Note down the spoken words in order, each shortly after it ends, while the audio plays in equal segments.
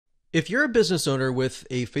If you're a business owner with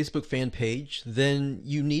a Facebook fan page, then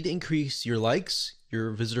you need to increase your likes,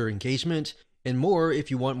 your visitor engagement, and more if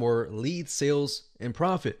you want more leads, sales, and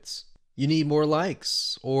profits. You need more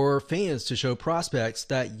likes or fans to show prospects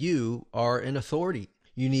that you are an authority.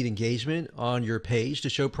 You need engagement on your page to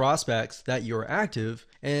show prospects that you're active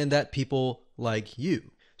and that people like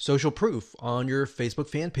you. Social proof on your Facebook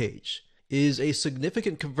fan page is a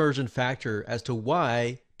significant conversion factor as to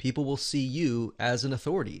why people will see you as an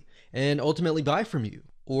authority and ultimately buy from you,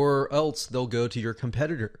 or else they'll go to your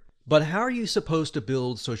competitor. But how are you supposed to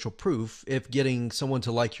build social proof if getting someone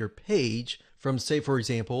to like your page from, say, for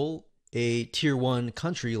example, a tier 1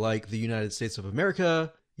 country like the United States of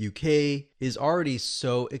America, UK, is already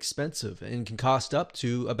so expensive and can cost up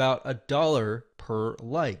to about $1 per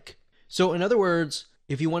like? So in other words,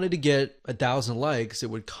 if you wanted to get 1,000 likes, it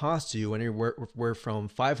would cost you anywhere from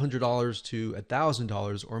 $500 to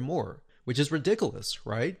 $1,000 or more, which is ridiculous,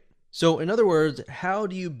 right? So in other words, how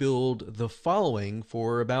do you build the following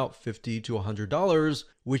for about $50 to $100,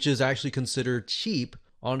 which is actually considered cheap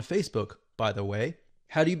on Facebook, by the way?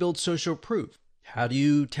 How do you build social proof? How do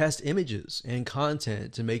you test images and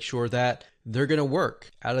content to make sure that they're going to work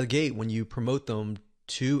out of the gate when you promote them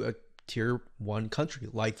to a tier 1 country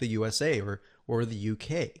like the USA or the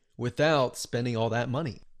UK without spending all that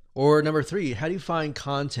money? Or number 3, how do you find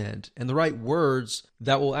content and the right words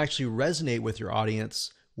that will actually resonate with your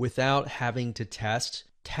audience without having to test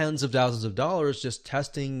tens of thousands of dollars just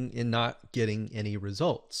testing and not getting any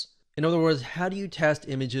results? In other words, how do you test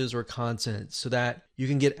images or content so that you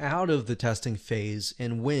can get out of the testing phase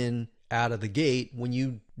and win out of the gate when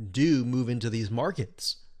you do move into these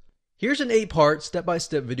markets? Here's an 8-part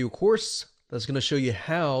step-by-step video course that's going to show you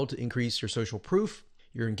how to increase your social proof,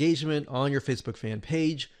 your engagement on your Facebook fan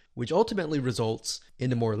page, which ultimately results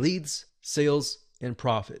into more leads, sales, and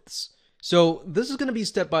profits. So this is going to be a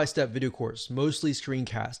step-by-step video course, mostly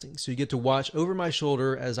screencasting. So you get to watch over my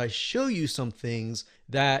shoulder as I show you some things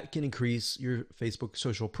that can increase your Facebook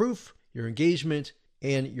social proof, your engagement,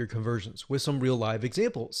 and your conversions with some real live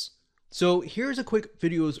examples. So here's a quick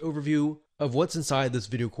video's overview of what's inside this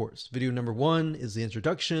video course. Video number 1 is the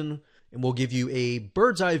introduction, and we'll give you a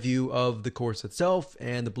bird's eye view of the course itself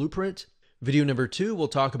and the blueprint. Video number 2, we'll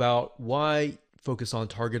talk about why focus on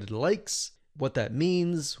targeted likes, what that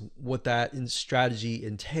means, what that strategy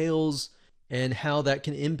entails, and how that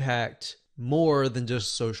can impact more than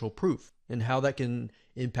just social proof, and how that can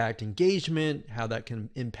impact engagement, how that can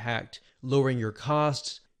impact lowering your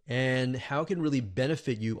costs, and how it can really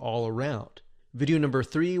benefit you all around. Video number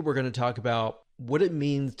 3, we're going to talk about what it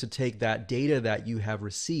means to take that data that you have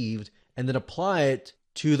received and then apply it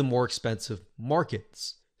to the more expensive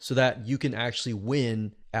markets so that you can actually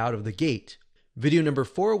win out of the gate. Video number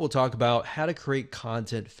 4, we'll talk about how to create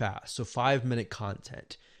content fast. So 5-minute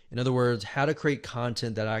content. In other words, how to create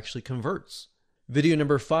content that actually converts. Video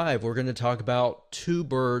number 5, we're going to talk about 2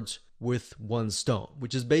 birds with 1 stone,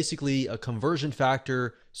 which is basically a conversion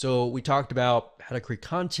factor. So we talked about how to create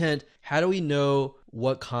content. How do we know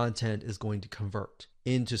what content is going to convert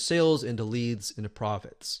into sales, into leads, into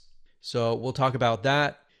profits? So we'll talk about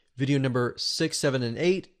that. Video number 6, 7, and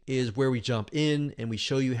 8 is where we jump in and we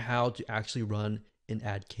show you how to actually run an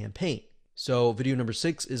ad campaign. So video number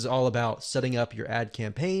 6 is all about setting up your ad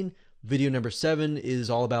campaign. Video number 7 is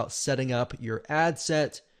all about setting up your ad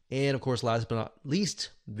set. And of course, last but not least,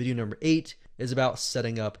 video number 8 is about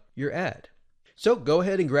setting up your ad. So go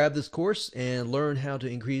ahead and grab this course and learn how to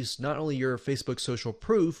increase not only your Facebook social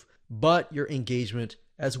proof, but your engagement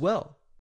as well.